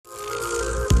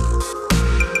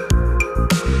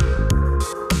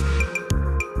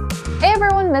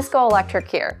Miss GoElectric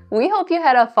here. We hope you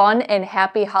had a fun and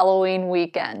happy Halloween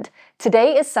weekend.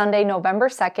 Today is Sunday, November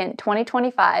 2nd,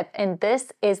 2025, and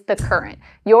this is The Current,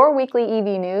 your weekly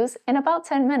EV news in about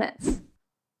 10 minutes.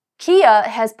 Kia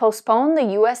has postponed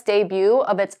the U.S. debut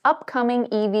of its upcoming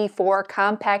EV4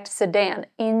 compact sedan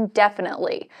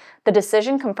indefinitely. The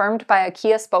decision, confirmed by a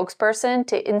Kia spokesperson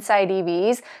to Inside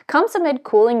EVs, comes amid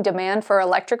cooling demand for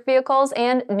electric vehicles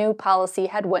and new policy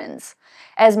headwinds.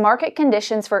 As market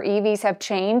conditions for EVs have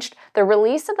changed, the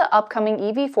release of the upcoming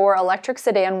EV4 electric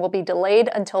sedan will be delayed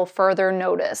until further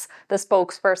notice, the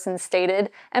spokesperson stated,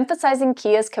 emphasizing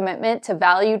Kia's commitment to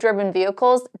value-driven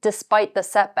vehicles despite the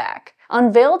setback.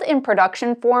 Unveiled in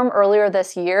production form earlier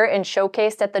this year and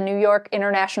showcased at the New York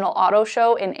International Auto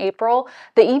Show in April,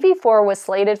 the EV4 was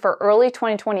slated for early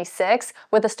 2026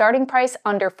 with a starting price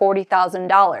under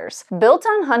 $40,000. Built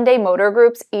on Hyundai Motor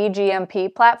Group's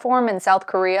eGMP platform in South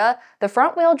Korea, the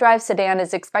front-wheel drive sedan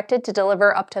is expected to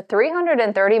deliver up to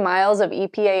 330 miles of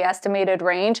EPA estimated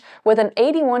range with an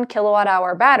 81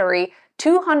 kilowatt-hour battery,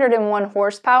 201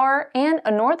 horsepower, and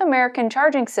a North American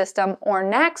Charging System or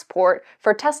NACS port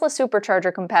for Tesla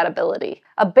Supercharger compatibility.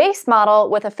 A base model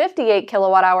with a 58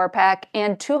 kilowatt-hour pack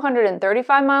and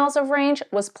 235 miles of range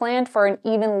was planned for an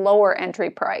even lower entry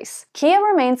price. Kia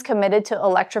remains committed to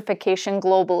electrification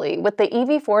globally, with the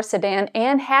EV4 sedan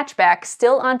and hatchback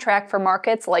still on track for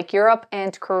markets like Europe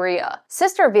and Korea.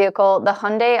 Sister vehicle, the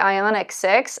Hyundai Ioniq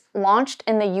 6, launched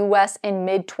in the US in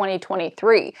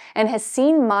mid-2023 and has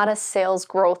seen modest sales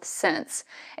growth since.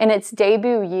 In its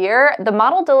debut year, the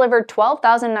model delivered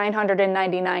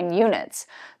 12,999 units.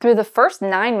 Through the first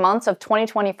 9 months of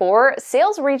 2024,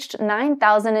 sales reached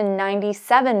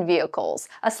 9,097 vehicles,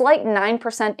 a slight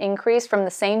 9% increase from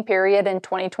the same period in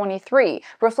 2023,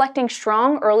 reflecting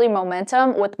strong early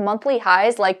momentum with monthly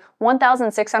highs like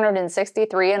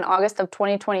 1,663 in August of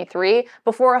 2023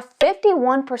 before a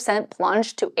 51%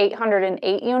 plunge to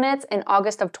 808 units in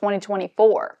August of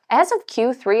 2024. As of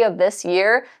Q3 of this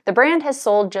year, the brand has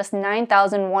sold just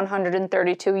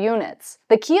 9,132 units.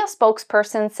 The Kia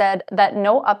spokesperson said that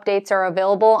no updates are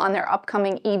available on their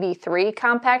upcoming EV3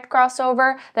 compact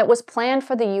crossover that was planned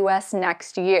for the US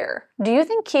next year. Do you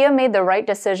think Kia made the right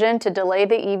decision to delay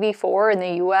the EV4 in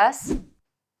the US?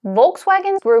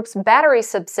 Volkswagen Group's battery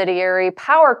subsidiary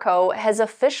Powerco has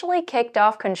officially kicked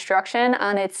off construction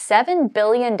on its $7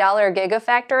 billion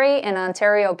gigafactory in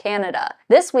Ontario, Canada.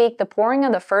 This week, the pouring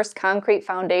of the first concrete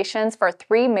foundations for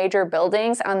 3 major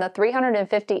buildings on the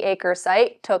 350-acre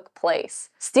site took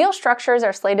place. Steel structures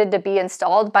are slated to be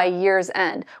installed by year's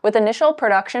end, with initial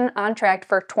production on track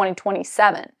for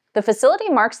 2027. The facility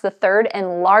marks the third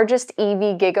and largest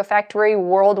EV gigafactory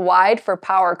worldwide for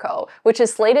Powerco, which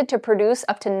is slated to produce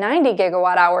up to 90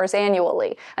 gigawatt-hours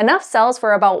annually, enough cells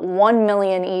for about 1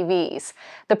 million EVs.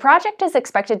 The project is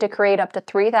expected to create up to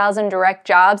 3,000 direct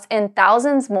jobs and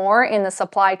thousands more in the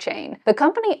supply chain. The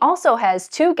company also has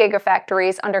 2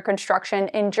 gigafactories under construction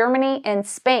in Germany and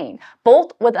Spain,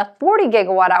 both with a 40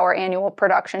 gigawatt-hour annual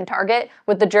production target,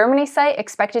 with the Germany site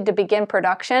expected to begin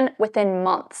production within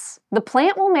months. The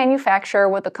plant will manufacture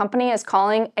what the company is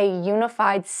calling a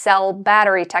unified cell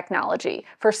battery technology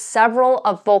for several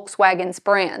of Volkswagen's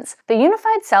brands. The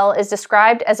unified cell is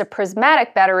described as a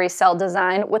prismatic battery cell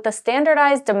design with a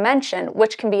standardized dimension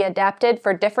which can be adapted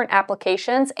for different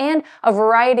applications and a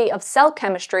variety of cell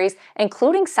chemistries,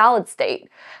 including solid state.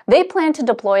 They plan to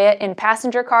deploy it in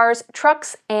passenger cars,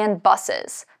 trucks, and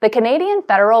buses. The Canadian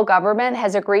federal government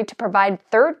has agreed to provide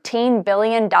 $13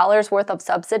 billion worth of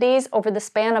subsidies over the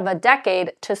span of a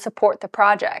decade to support the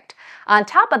project. On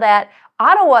top of that,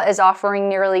 Ottawa is offering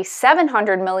nearly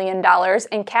 $700 million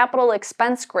in capital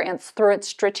expense grants through its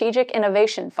Strategic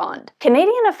Innovation Fund.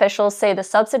 Canadian officials say the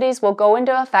subsidies will go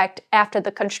into effect after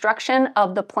the construction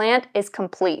of the plant is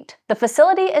complete. The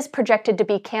facility is projected to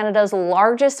be Canada's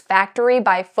largest factory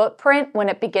by footprint when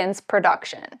it begins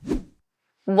production.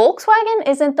 Volkswagen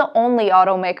isn't the only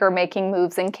automaker making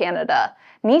moves in Canada.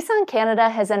 Nissan Canada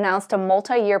has announced a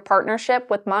multi-year partnership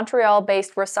with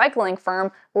Montreal-based recycling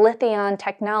firm Lithion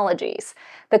Technologies.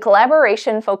 The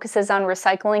collaboration focuses on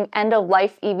recycling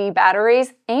end-of-life EV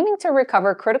batteries, aiming to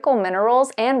recover critical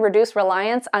minerals and reduce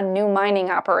reliance on new mining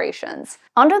operations.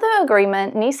 Under the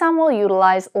agreement, Nissan will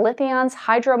utilize Lithion's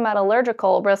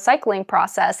hydrometallurgical recycling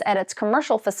process at its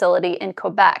commercial facility in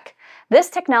Quebec. This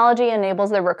technology enables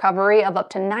the recovery of up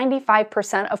to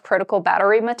 95% of critical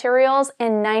battery materials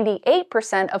and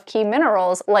 98% of key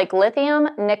minerals like lithium,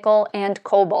 nickel, and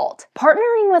cobalt.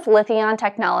 Partnering with Lithion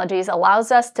Technologies allows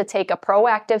us to take a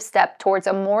proactive step towards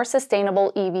a more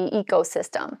sustainable EV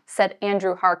ecosystem, said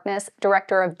Andrew Harkness,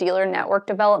 Director of Dealer Network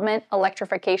Development,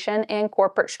 Electrification, and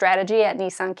Corporate Strategy at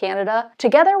Nissan Canada.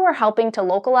 Together, we're helping to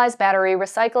localize battery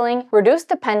recycling, reduce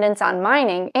dependence on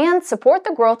mining, and support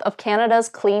the growth of Canada's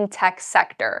clean tech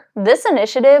sector. This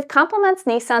initiative complements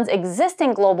Nissan's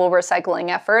existing global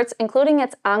recycling efforts, including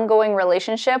its ongoing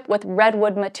relationship with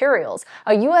Redwood Materials,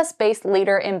 a US-based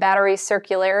leader in battery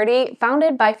circularity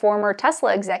founded by former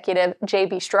Tesla executive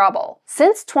J.B. Straubel.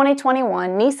 Since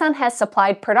 2021, Nissan has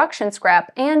supplied production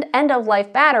scrap and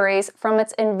end-of-life batteries from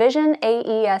its Envision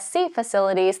AESC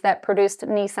facilities that produced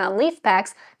Nissan Leaf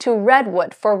packs to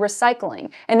Redwood for recycling,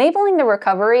 enabling the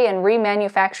recovery and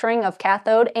remanufacturing of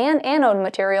cathode and anode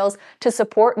materials to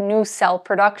support new cell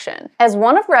production. As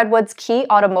one of Redwood's key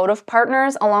automotive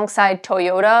partners alongside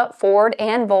Toyota, Ford,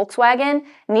 and Volkswagen,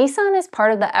 Nissan is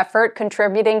part of the effort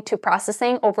contributing to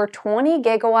processing over 20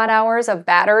 gigawatt-hours of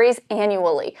batteries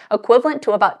annually, equivalent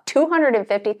to about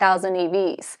 250,000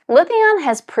 EVs. Lithion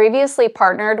has previously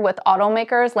partnered with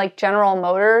automakers like General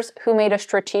Motors, who made a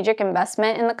strategic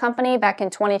investment in the company back in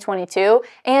 2022,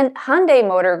 and Hyundai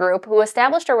Motor Group, who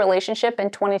established a relationship in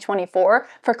 2024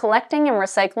 for collecting and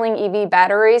recycling EV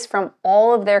batteries from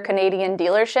all of their Canadian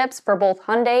dealerships for both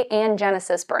Hyundai and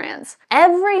Genesis brands.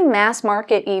 Every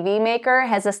mass-market EV maker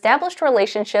has established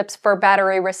relationships for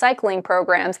battery recycling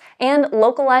programs, and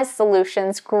localized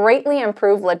solutions greatly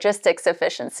improve logistics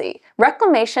efficiency.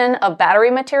 Reclamation of battery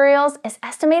materials is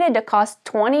estimated to cost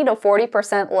 20 to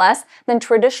 40% less than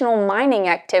traditional mining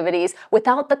activities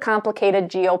without the complicated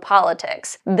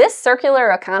geopolitics. This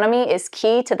circular economy is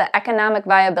key to the economic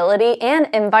viability and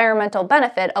environmental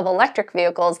benefit of electric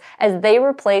vehicles as they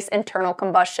replace internal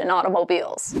combustion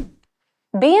automobiles.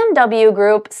 BMW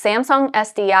Group, Samsung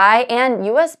SDI, and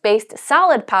US-based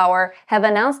SolidPower have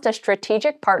announced a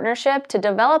strategic partnership to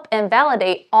develop and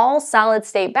validate all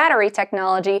solid-state battery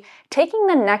technology, taking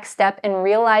the next step in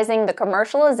realizing the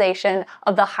commercialization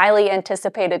of the highly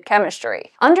anticipated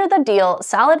chemistry. Under the deal,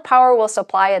 SolidPower will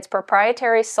supply its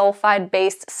proprietary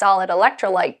sulfide-based solid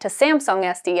electrolyte to Samsung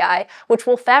SDI, which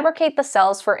will fabricate the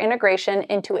cells for integration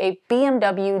into a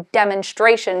BMW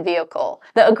demonstration vehicle.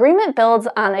 The agreement builds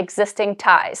on existing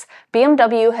ties.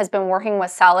 BMW has been working with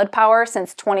SolidPower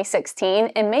since 2016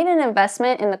 and made an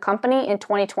investment in the company in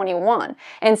 2021,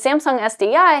 and Samsung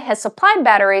SDI has supplied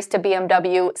batteries to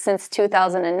BMW since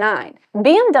 2009.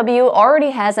 BMW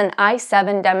already has an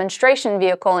i7 demonstration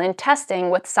vehicle in testing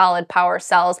with SolidPower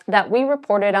cells that we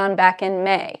reported on back in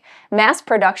May. Mass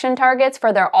production targets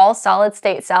for their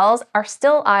all-solid-state cells are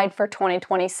still eyed for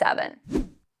 2027.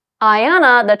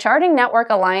 Ionna, the charging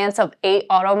network alliance of 8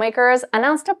 automakers,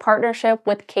 announced a partnership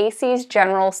with Casey's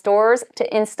General Stores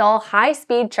to install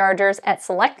high-speed chargers at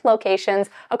select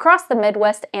locations across the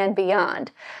Midwest and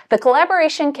beyond. The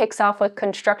collaboration kicks off with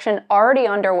construction already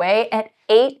underway at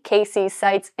 8 Casey's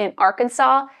sites in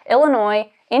Arkansas, Illinois,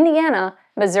 Indiana,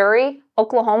 Missouri,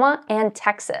 Oklahoma, and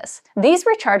Texas. These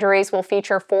rechargeries will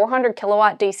feature 400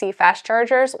 kilowatt DC fast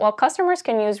chargers, while customers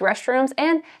can use restrooms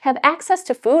and have access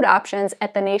to food options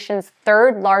at the nation's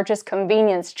 3rd largest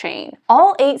convenience chain.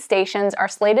 All 8 stations are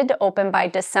slated to open by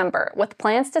December, with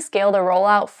plans to scale the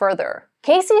rollout further.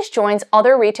 Casey's joins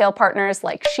other retail partners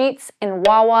like Sheetz and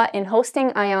Wawa in hosting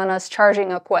Ionna's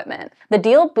charging equipment. The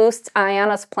deal boosts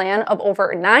Ionna's plan of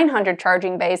over 900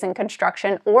 charging bays in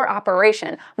construction or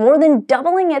operation, more than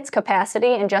doubling its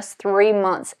capacity in just 3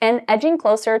 months and edging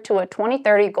closer to a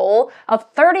 2030 goal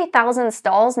of 30,000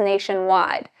 stalls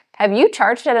nationwide. Have you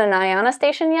charged at an Ionna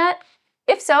station yet?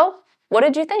 If so, what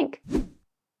did you think?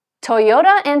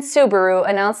 Toyota and Subaru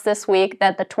announced this week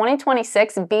that the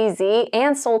 2026 BZ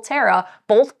and Solterra,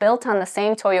 both built on the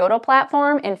same Toyota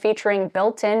platform and featuring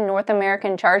built-in North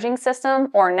American charging system,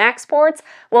 or NACS ports,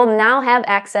 will now have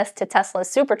access to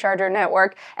Tesla's Supercharger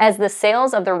network as the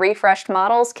sales of the refreshed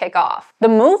models kick off. The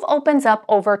move opens up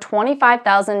over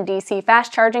 25,000 DC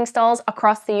fast charging stalls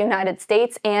across the United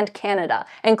States and Canada,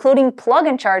 including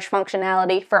plug-and-charge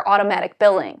functionality for automatic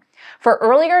billing. For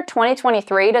earlier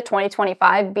 2023 to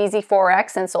 2025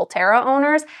 BZ4X and Solterra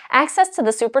owners, access to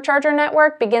the Supercharger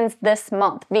network begins this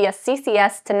month via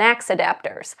CCS to NACS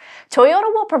adapters.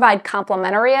 Toyota will provide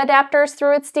complementary adapters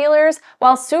through its dealers,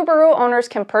 while Subaru owners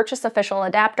can purchase official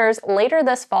adapters later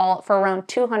this fall for around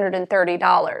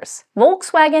 $230.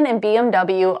 Volkswagen and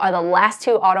BMW are the last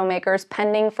 2 automakers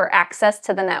pending for access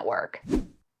to the network.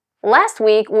 Last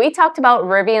week, we talked about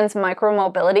Rivian's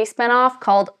micromobility spinoff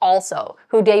called Also,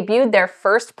 who debuted their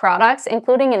first products,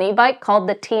 including an e-bike called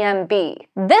the TMB.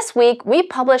 This week, we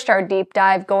published our deep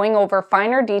dive going over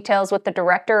finer details with the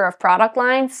director of product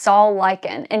line, Sol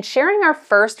Lichen, and sharing our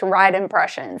first ride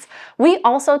impressions. We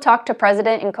also talked to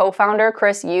president and co-founder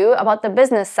Chris Yu about the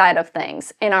business side of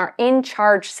things in our In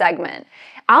Charge segment.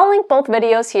 I'll link both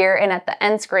videos here and at the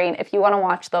end screen if you want to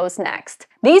watch those next.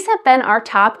 These have been our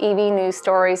top EV news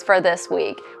stories for this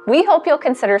week. We hope you'll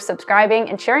consider subscribing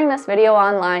and sharing this video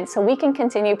online so we can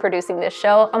continue producing this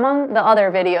show among the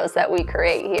other videos that we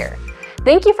create here.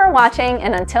 Thank you for watching,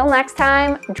 and until next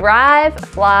time, drive,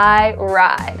 fly,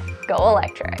 ride. Go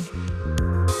electric.